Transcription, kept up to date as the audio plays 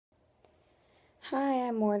Hi,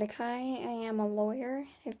 I'm Mordecai. I am a lawyer.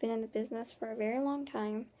 I've been in the business for a very long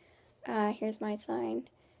time. Here's my sign.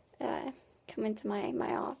 Come into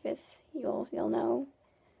my office. You'll know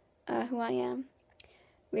who I am.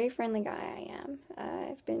 Very friendly guy I am.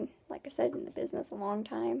 I've been, like I said, in the business a long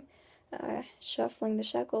time. Shuffling the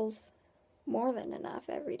shekels more than enough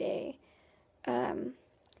every day.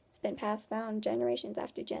 It's been passed down generations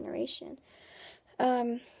after generation.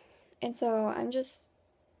 And so I'm just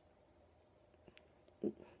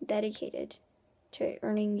dedicated to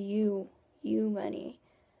earning you money,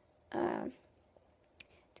 to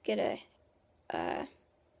get a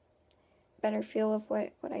better feel of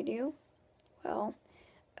what I do. Well,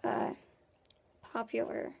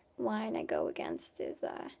 popular line I go against is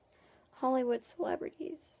Hollywood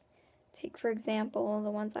celebrities. Take, for example,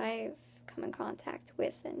 the ones I've come in contact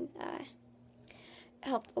with and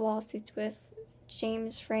helped the lawsuits with: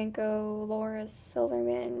 James Franco, Laura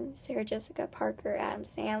Silverman, Sarah Jessica Parker, Adam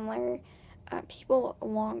Sandler, people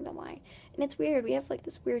along the line. And it's weird, we have like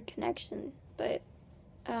this weird connection, but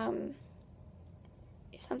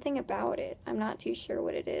something about it, I'm not too sure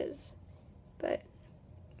what it is, but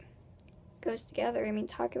it goes together. I mean,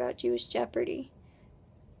 talk about Jewish Jeopardy.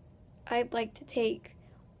 I'd like to take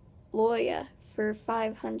Loya for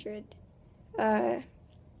 500.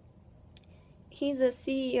 He's a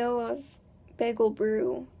CEO of Bagel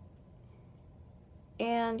Brew,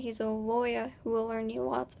 and he's a lawyer who will earn you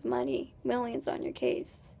lots of money, millions on your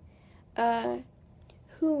case.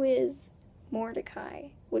 Who is Mordecai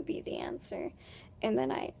would be the answer, and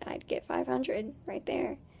then I'd get 500 right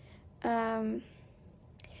there. Now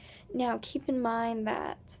keep in mind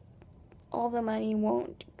that all the money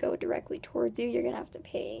won't go directly towards you. You're gonna have to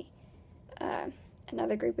pay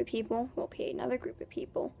another group of people who will pay another group of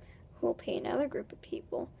people who will pay another group of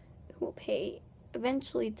people who will pay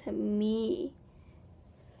eventually to me.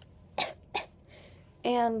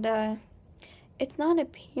 And it's not a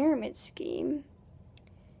pyramid scheme.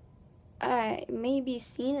 It may be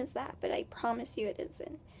seen as that, but I promise you it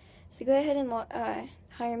isn't. So go ahead and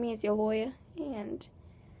hire me as your lawyer, and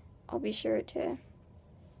I'll be sure to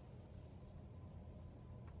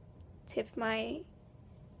tip my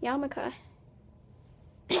yarmulke.